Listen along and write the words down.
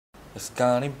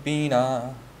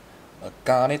Scanipina,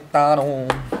 Canetano,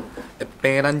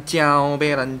 Belanciao,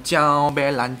 Belanciao,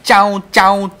 Belanciao,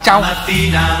 ciao, ciao.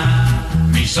 Stamattina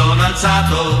mi sono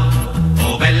alzato,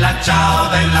 oh bella ciao,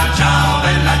 bella ciao,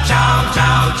 bella ciao,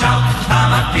 ciao, ciao.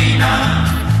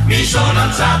 Stamattina mi sono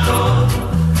alzato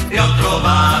e ho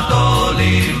trovato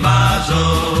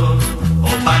l'invaso,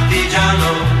 oh partigiano,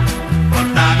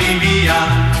 portami via,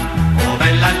 oh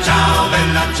bella ciao,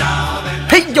 bella ciao.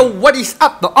 Hey yo, what is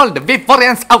up to all the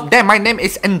Vivorians out there? My name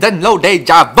is Endenlo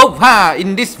Deja Vu.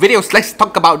 In this video, let's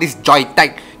talk about this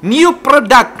Joyetech new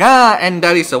product. And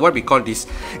there is what we call this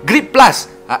Grip Plus,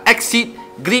 Exit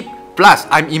Grip Plus.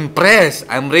 I'm impressed.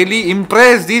 I'm really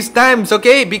impressed these times,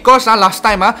 okay? Because last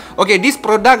time, okay, this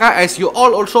product, as you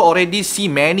all also already see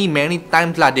many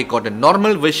times, they got the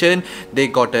normal version, they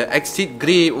got the Exit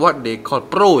Grip, what they call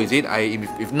Pro, is it?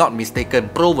 If not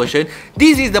mistaken, Pro version.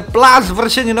 This is the Plus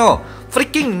version, you know.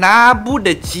 Freaking nabu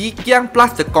the jikyang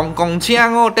plus the kong kong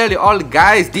chiang. Oh, tell you all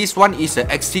guys, this one is a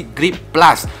Exit Grip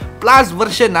Plus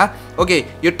version. Okay,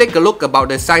 you take a look about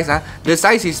the size. The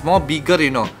size is more bigger,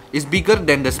 you know. It's bigger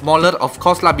than the smaller, of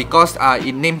course lah, because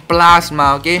it named Plus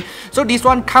ma. Okay, so this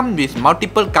one come with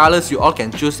multiple colors. You all can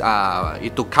choose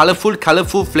itu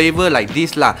colorful flavor like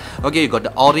this lah. Okay, you got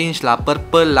the orange lah,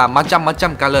 purple lah,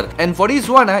 macam color. And for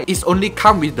this one it's only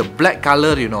come with the black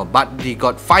color, you know. But they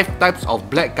got 5 types of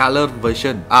black color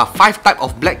version. 5 type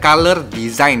of black color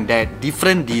design, that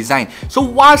different design. So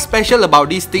what's special about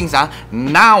these things?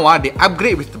 Now they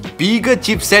upgrade with the bigger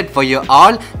chipset for you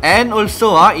all, and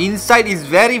also inside is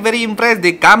very impressed.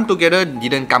 They come together,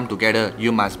 didn't come together.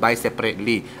 You must buy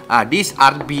separately. This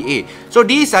RBA. So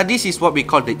this is what we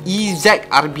call the EZ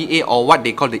RBA, or what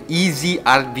they call the Easy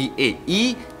RBA.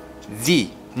 EZ,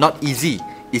 not easy.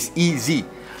 It's easy,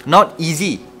 not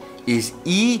easy. It's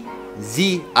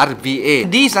EZ RBA.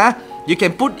 This you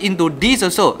can put into this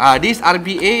also. This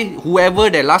RBA, whoever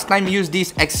that last time used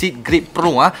this Exit Grip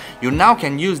Pro, you now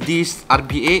can use this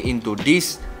RBA into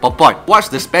this pop-pot. What's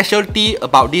the specialty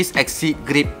about this Exit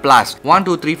Grip Plus? 1,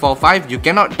 2, 3, 4, 5. You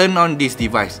cannot turn on this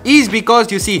device. Is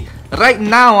because you see, right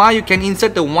now you can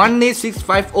insert the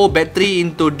 18650 battery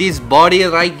into this body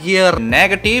right here.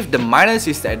 Negative, the minus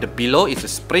is at the below. It's a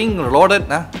spring loaded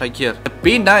right here. The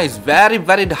pin is very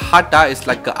hard. It's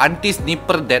like an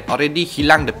anti-snipper that already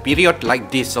hilang the period like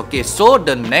this. Okay, so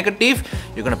the negative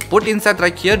you're gonna put inside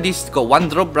right here. This got one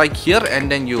drop right here,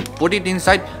 and then you put it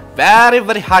inside. Very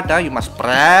hard. You must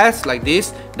press like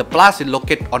this. The plus is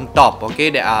located on top. Okay,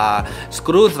 there are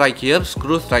screws right here,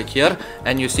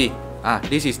 and you see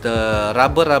this is the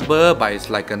rubber, but it's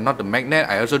like not a magnet.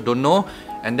 I also don't know.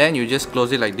 And then you just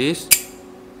close it like this.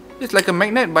 It's like a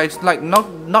magnet, but it's like not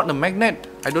a magnet.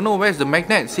 I don't know where's the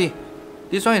magnet. See,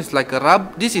 this one is like a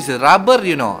rubber. This is a rubber,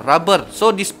 you know, rubber.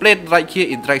 So this plate right here,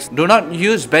 it writes, do not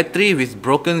use battery with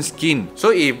broken skin. So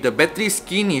if the battery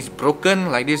skin is broken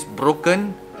like this,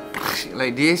 broken,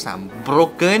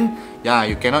 yeah,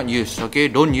 you cannot use. Okay,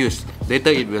 don't use. Later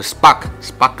it will spark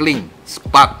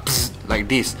like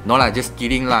this. No lah, just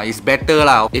kidding lah. It's better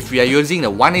lah. If we are using the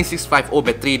 18650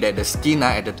 battery, that the skin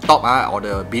at the top or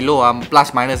the below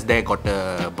plus minus there got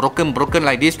the broken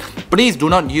like this, please do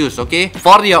not use. Okay,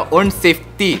 for your own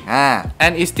safety.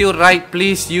 And it's still right,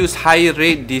 please use high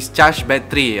rate discharge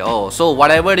battery. So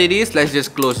whatever it is, let's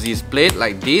just close this plate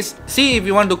like this. See, if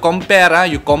you want to compare,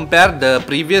 you compare the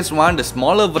previous one. The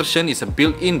smaller version is a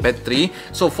built-in battery.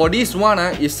 So for this one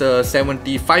is a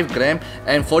 75 gram,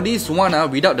 and for this one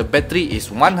without the battery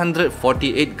is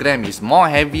 148 gram. Is more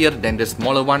heavier than the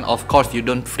smaller one. Of course, you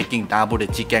don't freaking double the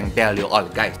chicken, tell you all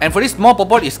guys. And for this small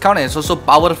pop-pot, is count as also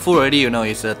powerful already, you know.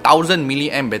 It's a 1000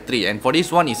 milliamp battery, and for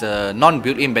this one is a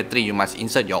non-built-in battery. You must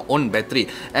insert your own battery.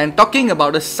 And talking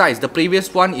about the size, the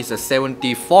previous one is a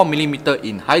 74 millimeter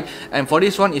in height, and for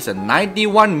this one is a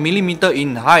 91 millimeter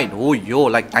in height. Oh yo,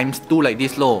 like ×2 like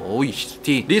this low. Oh,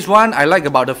 see, this one I like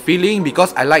about the feeling,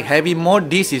 because I like heavy mode.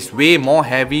 This is way more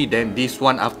heavy than this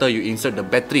one after you insert the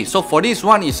battery. So for this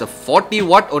one is a 40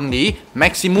 watt only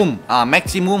maximum,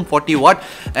 maximum 40 watt,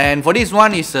 and for this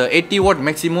one is a 80 watt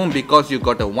maximum, because you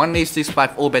got a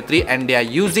 18650 battery, and they are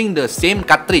using the same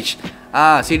cartridge.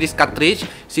 See this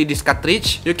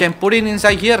cartridge, you can put it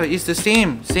inside here. It's the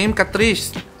same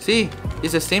cartridge. See,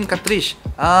 it's the same cartridge.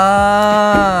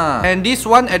 And this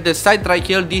one at the side right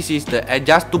here, this is the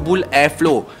adjustable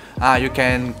airflow. You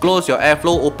can close your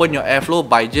airflow, open your airflow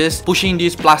by just pushing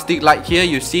this plastic like here.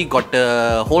 You see got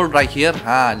the hole right here.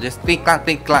 Just click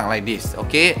like this.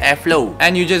 Okay, airflow.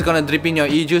 And you just gonna drip in your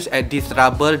e-juice at this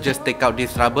rubber. Just take out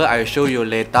this rubber. I'll show you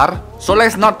later. So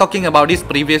let's not talking about this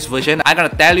previous version. I'm gonna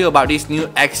tell you about this new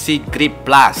Exit Grip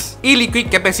Plus. E-liquid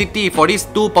capacity for this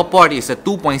 2 purport is a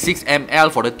 2.6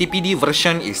 ml. For the TPD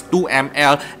version is 2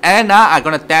 ml. And I'm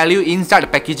gonna tell you inside the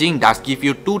packaging does give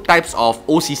you 2 types of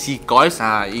OCC coils.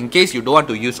 In case you don't want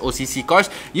to use OCC coils,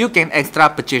 you can extra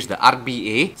purchase the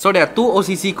RBA. So there are 2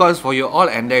 OCC coils for you all,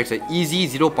 and there is a Easy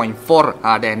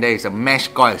 0.4. Then there is a mesh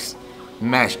coils.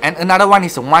 And another one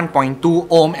is a 1.2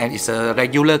 ohm and it's a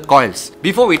regular coils.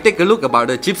 Before we take a look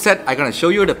about the chipset, I'm gonna show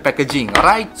you the packaging.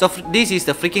 Alright, so this is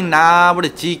the freaking the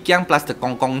Jikiang plus the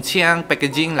Kong Kong Chiang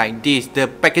packaging like this. The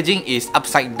packaging is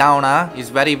upside down. It's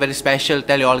very special,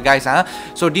 tell you all guys.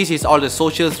 So this is all the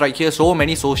socials right here. So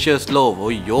many socials low. Oh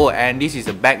yo, and this is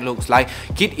the back looks like.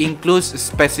 Kit includes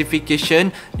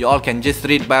specification. You all can just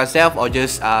read by yourself or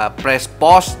just press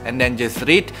pause and then just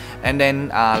read. And then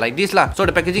like this lah. So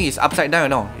the packaging is upside down, you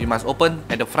know. You must open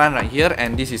at the front right here,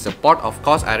 and this is a port. Of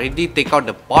course, I already take out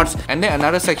the ports. And then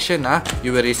another section,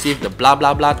 you will receive the blah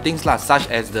things lah, such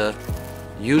as the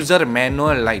user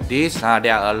manual like this.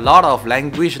 There are a lot of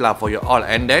language lah for you all.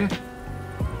 And then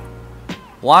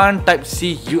one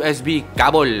Type-C USB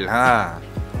cable.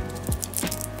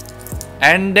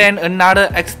 And then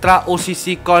another extra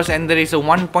OCC coils, and there is a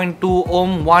 1.2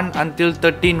 ohm 1 until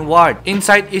 13 watt.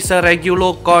 Inside is a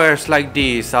regular coils like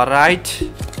this, alright.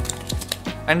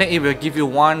 And then it will give you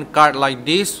one card like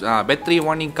this, battery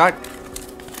warning card.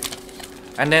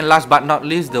 And then last but not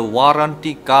least, the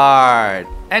warranty card.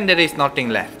 And there is nothing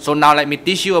left. So now let me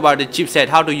teach you about the chipset,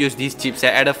 how to use this chipset.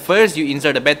 At the first, you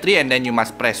insert the battery and then you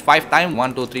must press 5 times,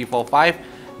 1, 2, 3, 4, 5.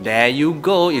 There you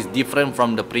go. It's different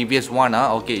from the previous one.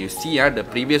 Okay, you see the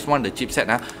previous one, the chipset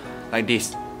like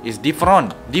this. It's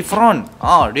different.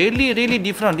 Really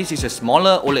different. This is a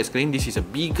smaller OLED screen. This is a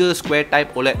bigger square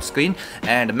type OLED screen,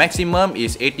 and the maximum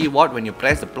is 80 watt. When you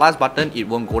press the plus button, it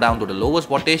won't go down to the lowest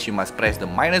wattage. You must press the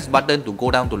minus button to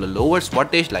go down to the lowest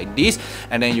wattage like this.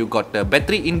 And then you got the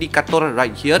battery indicator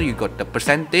right here. You got the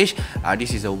percentage.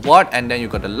 This is a watt, and then you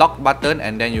got the lock button,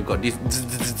 and then you got this.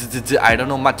 I don't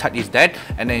know much what is that.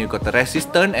 And then you got the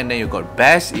resistance, and then you got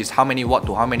bass is how many watt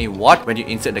to how many watt. When you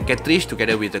insert the cartridge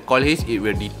together with the coil head, it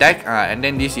will detect. And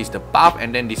then this is the path,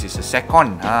 and then this is a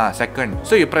second.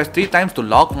 So you press 3 times to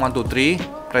lock. 1, 2, 3.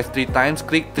 Press 3 times,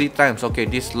 click 3 times. Okay,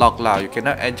 this lock lah. You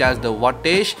cannot adjust the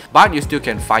wattage, but you still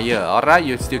can fire. Alright,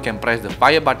 you still can press the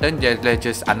fire button. Let's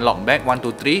just unlock back. 1,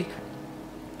 2, 3.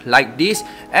 Like this.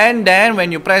 And then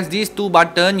when you press these 2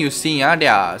 buttons, you see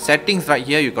there are settings right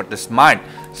here. You got the smart.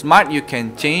 Smart, you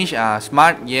can change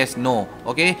smart yes no.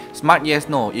 Okay, smart yes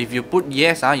no. If you put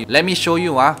yes, let me show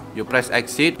you. You press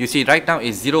exit. You see right now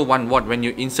is 0.1 watt. When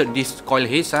you insert this coil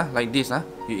heads like this,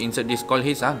 you insert this coil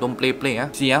heads. Don't play.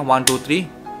 See 1, 2, 3.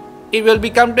 It will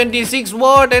become 26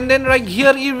 watt, and then right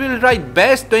here it will write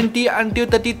best 20 until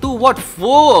 32 watt.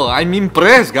 Whoa, I'm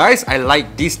impressed guys. I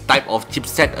like this type of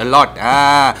chipset a lot.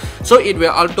 So it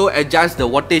will auto adjust the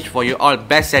wattage for you all,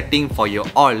 best setting for you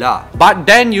all lah. But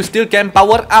then you still can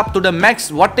power up to the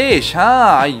max wattage.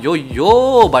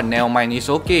 But never mind, it's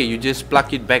okay. You just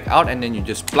plug it back out and then you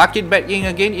just plug it back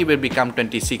in again. It will become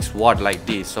 26 watt like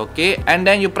this. Okay, and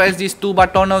then you press these 2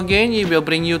 buttons again. It will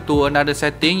bring you to another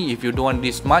setting. If you don't want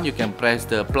this smart, you can press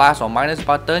the plus or minus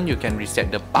button. You can reset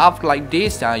the path like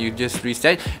this. You just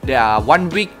reset. There are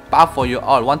 1 week path for you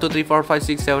all. 1, 2, 3, 4, 5,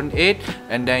 6, 7, 8.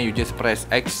 And then you just press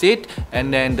exit. And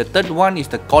then the third one is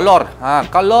the color.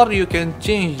 Color you can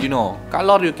change,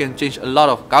 color you can change a lot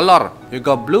of color. You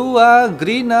got blue,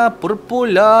 green, purple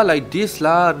like this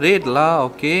red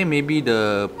okay, maybe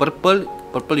the purple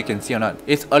you can see or not.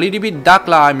 It's a little bit dark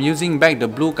I'm using back the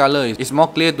blue color. It's more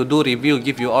clear to do review,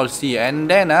 give you all see. And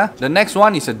then the next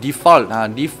one is a default.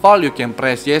 Default you can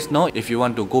press yes no. If you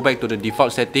want to go back to the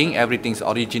default setting, everything's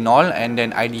original. And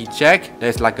then ID check.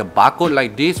 There's like a barcode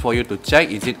like this for you to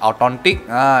check is it authentic.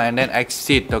 And then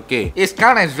exit. Okay, it's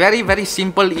kind of very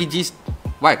simple, easy.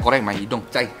 Why correct my hidung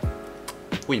cai.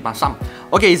 Wih, masam.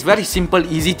 Okay, it's very simple,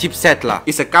 easy chipset lah.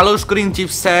 It's a color screen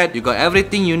chipset. You got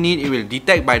everything you need. It will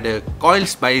detect by the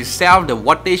coils by itself. The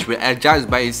wattage will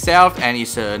adjust by itself, and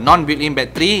it's a non-built-in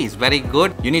battery. It's very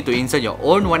good. You need to insert your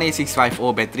own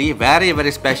 18650 battery.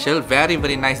 Very special.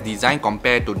 Very nice design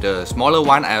compared to the smaller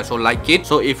one. I also like it.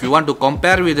 So if you want to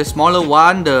compare with the smaller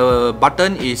one, the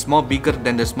button is more bigger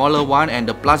than the smaller one, and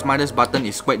the plus minus button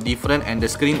is quite different, and the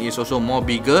screen is also more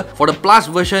bigger. For the plus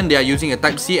version, they are using a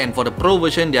Type-C, and for the Pro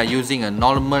version, they are using a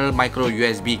normal micro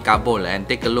USB cable, and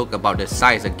take a look about the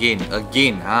size again.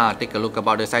 Take a look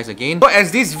about the size again. So as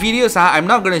these videos, I'm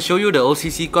not gonna show you the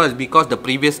OCC coils because the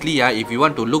previously, if you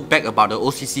want to look back about the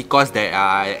OCC coils that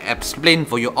I explained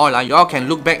for you all, you all can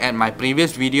look back at my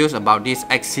previous videos about this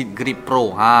Exit Grip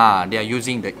Pro. They are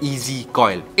using the Easy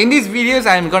coil. In these videos,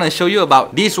 I'm gonna show you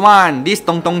about this one, this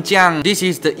Tong Tong Chiang. This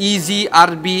is the Easy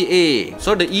RBA.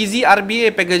 So the Easy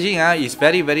RBA packaging is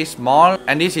very small,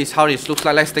 and this is how it looks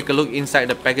like. Let's take a look inside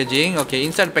the packaging. Okay,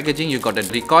 inside the packaging you got the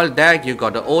recoil deck, you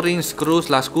got the O-ring, screws,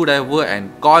 screwdriver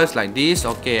and coils like this.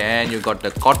 Okay, and you got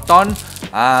the cotton,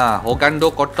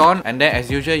 Hogando cotton, and then as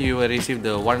usual you will receive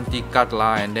the warranty card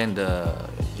and then the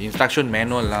instruction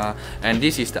manual and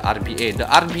this is the RBA. The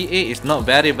RBA is not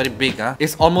very big.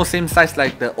 It's almost same size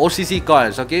like the OCC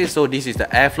coils. Okay, so this is the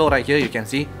airflow right here. You can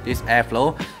see this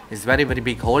airflow is very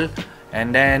big hole,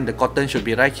 and then the cotton should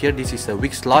be right here. This is a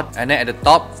wick slot, and then at the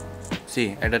top,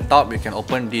 see, at the top you can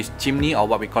open this chimney or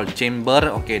what we call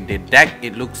chamber. Okay, the deck,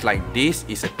 it looks like this.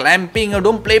 It's a clamping.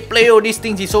 Don't play these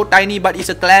things is so tiny, but it's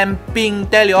a clamping.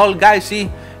 Tell you all guys, see,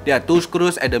 there are 2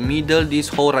 screws at the middle. This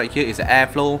hole right here is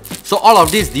airflow. So all of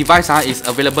this device is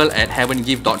available at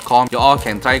heavengift.com. You all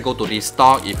can try go to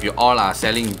restock. If you all are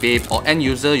selling vape or end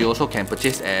user, you also can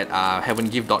purchase at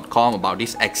heavengift.com about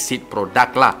this Exit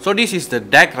product lah. So this is the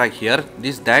deck right here.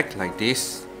 This deck like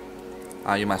this.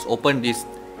 You must open this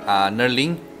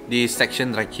knurling, this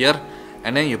section right here,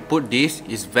 and then you put this.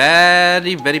 Is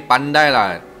very pandai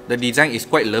lah. The design is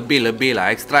quite lebih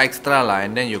lah, extra lah,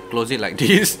 and then you close it like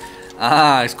this.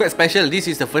 It's quite special. This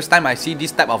is the first time I see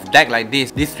this type of deck like this.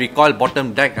 This recoil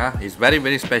bottom deck is very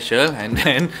special, and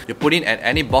then you put it at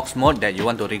any box mode that you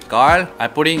want to recoil. I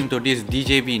put it into this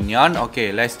DJV neon. Okay,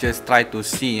 let's just try to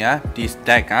see this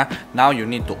deck. Now you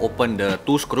need to open the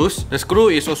 2 screws. The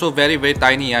screw is also very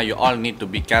tiny. You all need to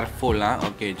be careful.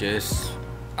 Okay, just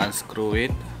unscrew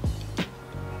it.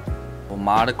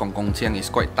 The Kong Kong Chiang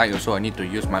is quite tight also. I need to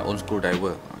use my own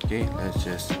screwdriver. Okay, let's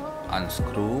just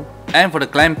unscrew. And for the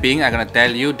clamping, I'm gonna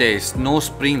tell you there is no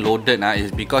spring loaded.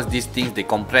 It's because these things they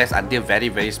compress until very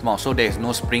small, so there is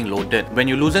no spring loaded. When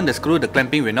you loosen the screw, the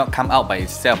clamping will not come out by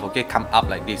itself. Okay, come up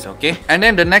like this. Okay, and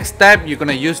then the next step, you're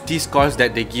gonna use these coils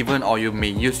that they given, or you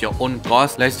may use your own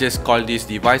coils. Let's just coil this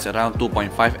device around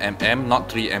 2.5 mm,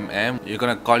 not 3 mm. You're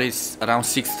gonna coil it around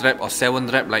 6 rep or 7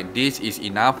 rep like this is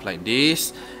enough, like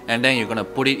this. And then you're gonna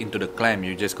put it into the clamp.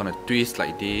 You're just gonna twist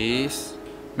like this.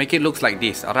 Make it looks like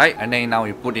this, alright? And then now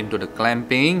you put into the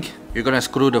clamping. You're gonna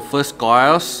screw the first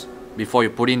coils before you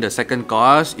put in the second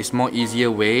coils. It's more easier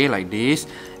way like this.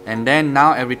 And then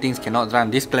now everything cannot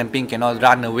run. This clamping cannot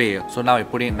run away. So now you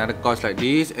put in another coils like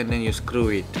this, and then you screw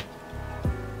it.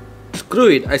 Screw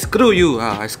it. I screw you.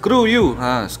 I screw you.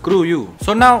 Screw you.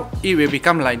 So now it will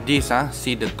become like this.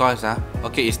 See the coils.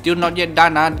 Okay, it's still not yet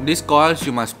done. These coils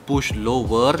you must push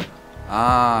lower.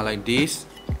 Like this.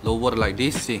 Lower like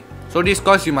this. See. So this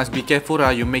coils you must be careful.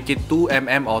 You make it 2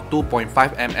 mm or 2.5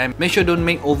 mm. Make sure don't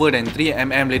make over than 3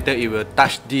 mm. Later it will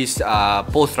touch this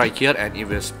post right here and it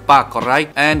will spark.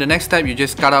 Alright. And the next step, you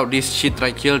just cut out this sheet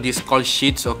right here. This coil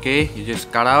sheets. Okay. You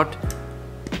just cut out.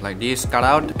 Like this, cut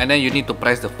out, and then you need to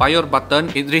press the fire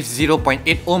button. It reached 0.8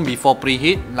 ohm before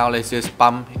preheat. Now let's just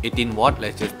pump 18 watt.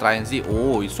 Let's just try and see.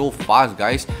 Oh, it's so fast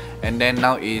guys. And then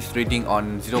now it's reading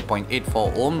on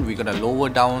 0.84 ohm. We're gonna lower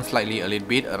down slightly a little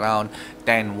bit, around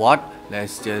 10 watt.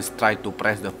 Let's just try to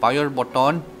press the fire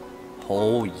button.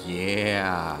 Oh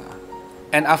yeah.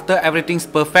 And after everything's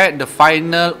perfect, the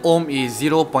final ohm is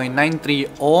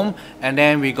 0.93 ohm, and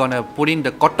then we're gonna put in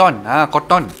the cotton.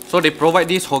 Cotton. So they provide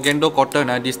this Hogendo cotton,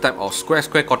 this type of square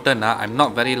cotton. I'm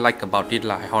not very like about it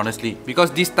honestly,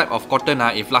 because this type of cotton,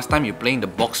 if last time you playing the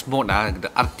box mode,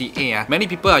 the RTA, many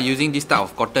people are using this type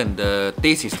of cotton. The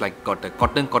taste is like got the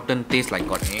cotton taste, like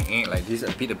got like this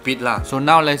a bit lah. So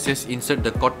now let's just insert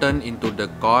the cotton into the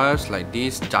coils like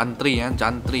this.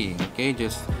 Jantri. Okay,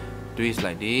 just twist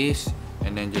like this.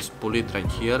 And then just pull it right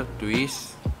here,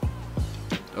 twist.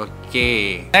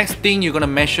 Okay. Next thing, you're gonna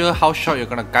measure how short you're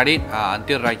gonna cut it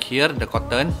until right here, the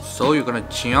cotton. So you're gonna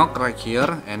chionk right here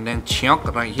and then chionk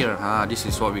right here. This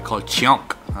is what we call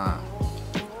chionk.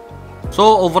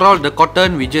 So overall, the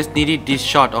cotton, we just need it this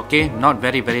short, okay? Not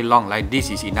very long, like this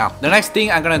is enough. The next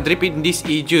thing, I'm gonna drip it in this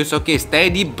e-juice, okay?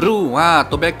 Steady brew,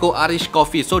 tobacco Irish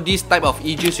coffee. So this type of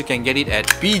e-juice, you can get it at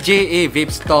PJA Vape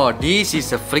Store. This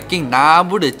is a freaking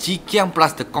Nabu, the Chikiang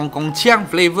plus the Kong Kong Chiang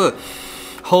flavor.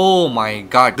 Oh my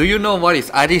god. Do you know what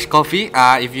is Irish coffee?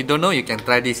 If you don't know, you can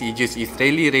try this e-juice. It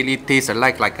really tastes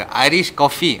like an Irish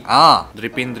coffee.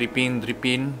 Dripping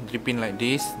like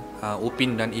this.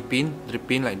 upin dan ipin,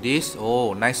 dripping like this.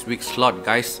 Oh, nice wick slot,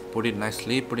 guys. Put it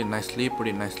nicely, put it nicely, put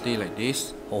it nicely like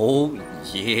this. Oh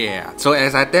yeah. So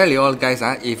as I tell you all, guys,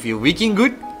 if you wicking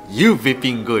good, you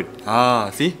whipping good.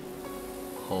 See?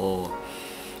 Oh.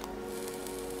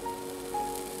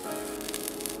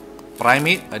 Prime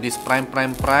it, this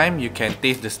prime. You can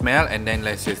taste the smell, and then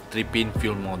let's just drip in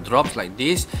few more drops like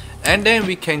this, and then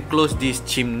we can close this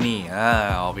chimney,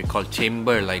 or we call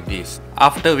chamber like this.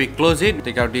 After we close it,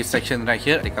 take out this section right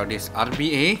here, take out this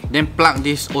RBA, then plug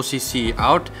this OCC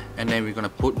out, and then we're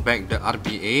gonna put back the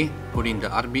RBA, put in the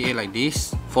RBA like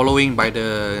this, following by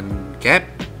the cap,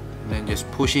 and then just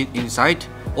push it inside.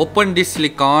 Open this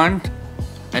silicone,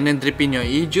 and then drip in your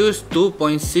e-juice,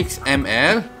 2.6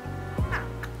 ml.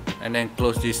 And then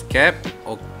close this cap.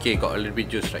 Okay, got a little bit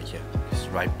juice right here.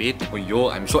 Just wipe it. Oh yo,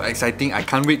 I'm so exciting. I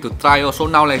can't wait to try. So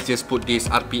now let's just put this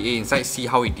RPA inside, see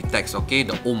how it detects. Okay,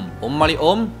 the mali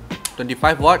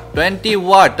 25 watt, 20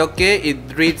 watt. Okay,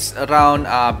 it reads around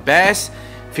best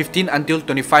 15 until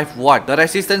 25 watt. The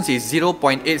resistance is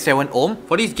 0.87 ohm.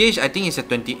 For this gauge, I think it's a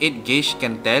 28 gauge,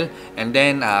 can tell. And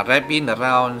then wrap in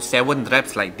around 7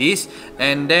 wraps like this.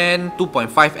 And then 2.5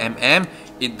 mm.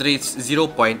 It reads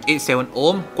 0.87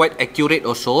 ohm, quite accurate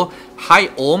also.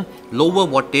 High ohm, lower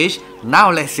wattage.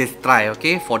 Now let's just try,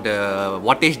 okay, for the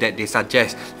wattage that they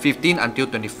suggest. 15 until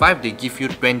 25, they give you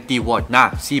 20 watt.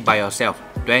 Nah, see by yourself,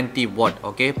 20 watt,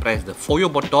 okay. Press the for you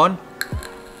button.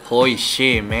 Holy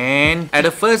shit, man. At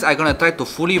the first, I'm gonna try to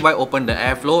fully wide open the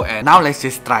airflow, and now let's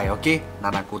just try, okay.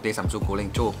 Nana kute samsu kuling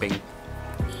chopeng.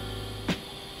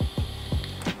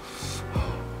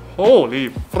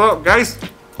 Holy frog, guys.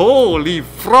 Holy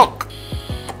frog!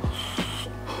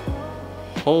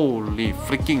 Holy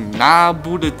freaking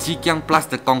nabu the jikyang plus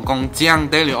the kong kong jiang.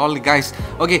 Tell you all, guys.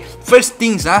 Okay, first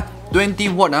things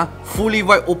 20 watt fully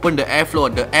wide open the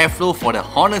airflow. The airflow, for the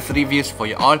honest reviews for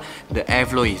you all, the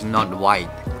airflow is not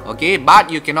wide. Okay, but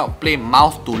you cannot play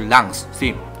mouth to lungs.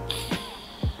 See,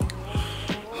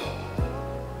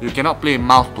 you cannot play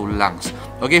mouth to lungs.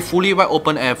 Okay, fully wide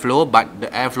open airflow, but the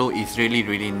airflow is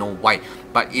really no wide.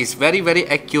 But it's very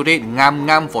accurate,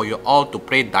 ngam for you all to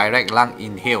play direct lung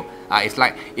inhale.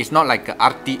 It's not like a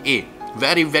RTA,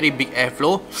 very big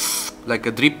airflow, like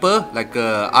a dripper, like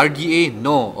a RDA.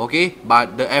 No, okay,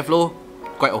 but the airflow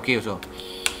quite okay also.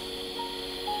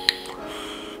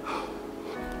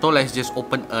 So let's just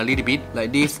open a little bit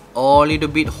like this, or a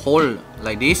little bit hole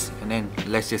like this, and then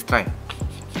let's just try.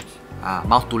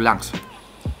 Mouth to lungs.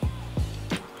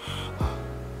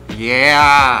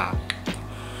 Yeah.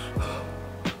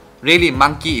 Really,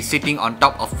 monkey is sitting on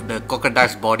top of the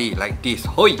crocodile's body like this.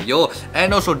 Hoi yo.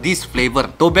 And also this flavor,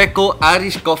 tobacco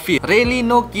Irish coffee. Really,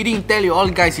 no kidding. Tell you all,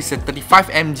 guys, it's a 35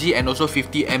 mg and also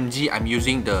 50 mg. I'm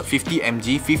using the 50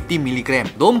 mg, 50 milligram.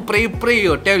 Don't pray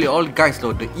yo. Tell you all, guys,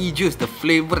 though, the e-juice, the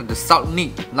flavor, the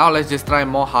saltnik. Now let's just try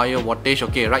more higher wattage.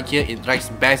 Okay, right here it writes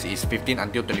best is 15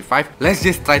 until 25. Let's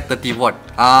just try 30 watt.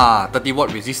 30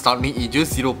 watt with this saltnik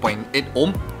e-juice, 0.8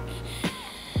 ohm.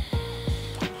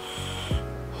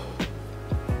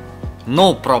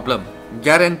 No problem.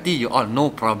 Guarantee you all,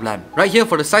 no problem. Right here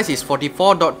for the size is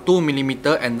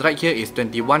 44.2mm and right here is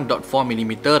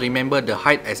 21.4mm. Remember the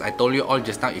height, as I told you all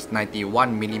just now, is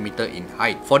 91mm in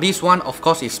height. For this one, of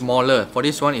course, is smaller. For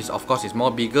this one is, of course, is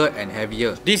more bigger and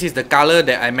heavier. This is the color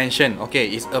that I mentioned. Okay,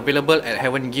 it's available at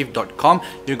heavengift.com.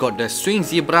 You got the swing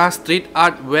zebra, street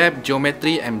art, web,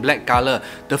 geometry and black color.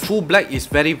 The full black is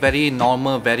very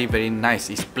normal, very nice.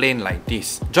 It's plain like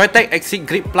this. Joyetech Exit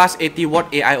Grip Plus 80 watt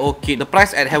AIO kit. The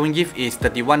price at Heaven Gift is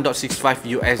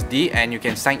 31.65 USD and you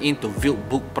can sign in to view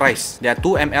book price. There are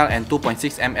 2ml and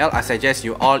 2.6 ml. I suggest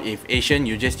you all, if Asian,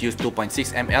 you just use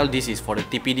 2.6 ml. This is for the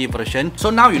TPD version. So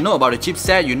now you know about the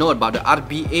chipset, you know about the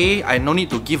RBA. I no need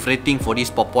to give rating for this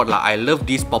popot lah. I love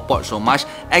this popot so much.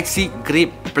 Exit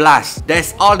Grip Plus.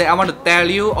 That's all that I want to tell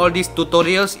you. All these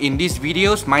tutorials in these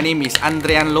videos. My name is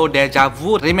Andrian Lo Deja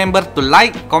Vu. Remember to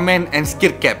like, comment and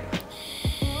skill cap.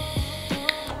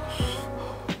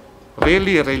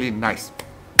 Really nice.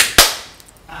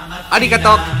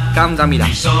 Arigato, kamsahamnida.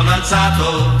 Mi sono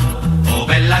alzato, oh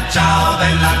bella ciao,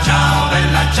 bella ciao,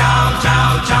 bella ciao,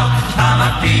 ciao, ciao.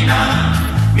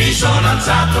 Stamattina mi sono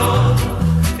alzato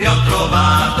e ho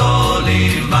trovato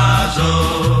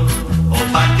l'invaso, oh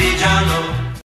partigiano.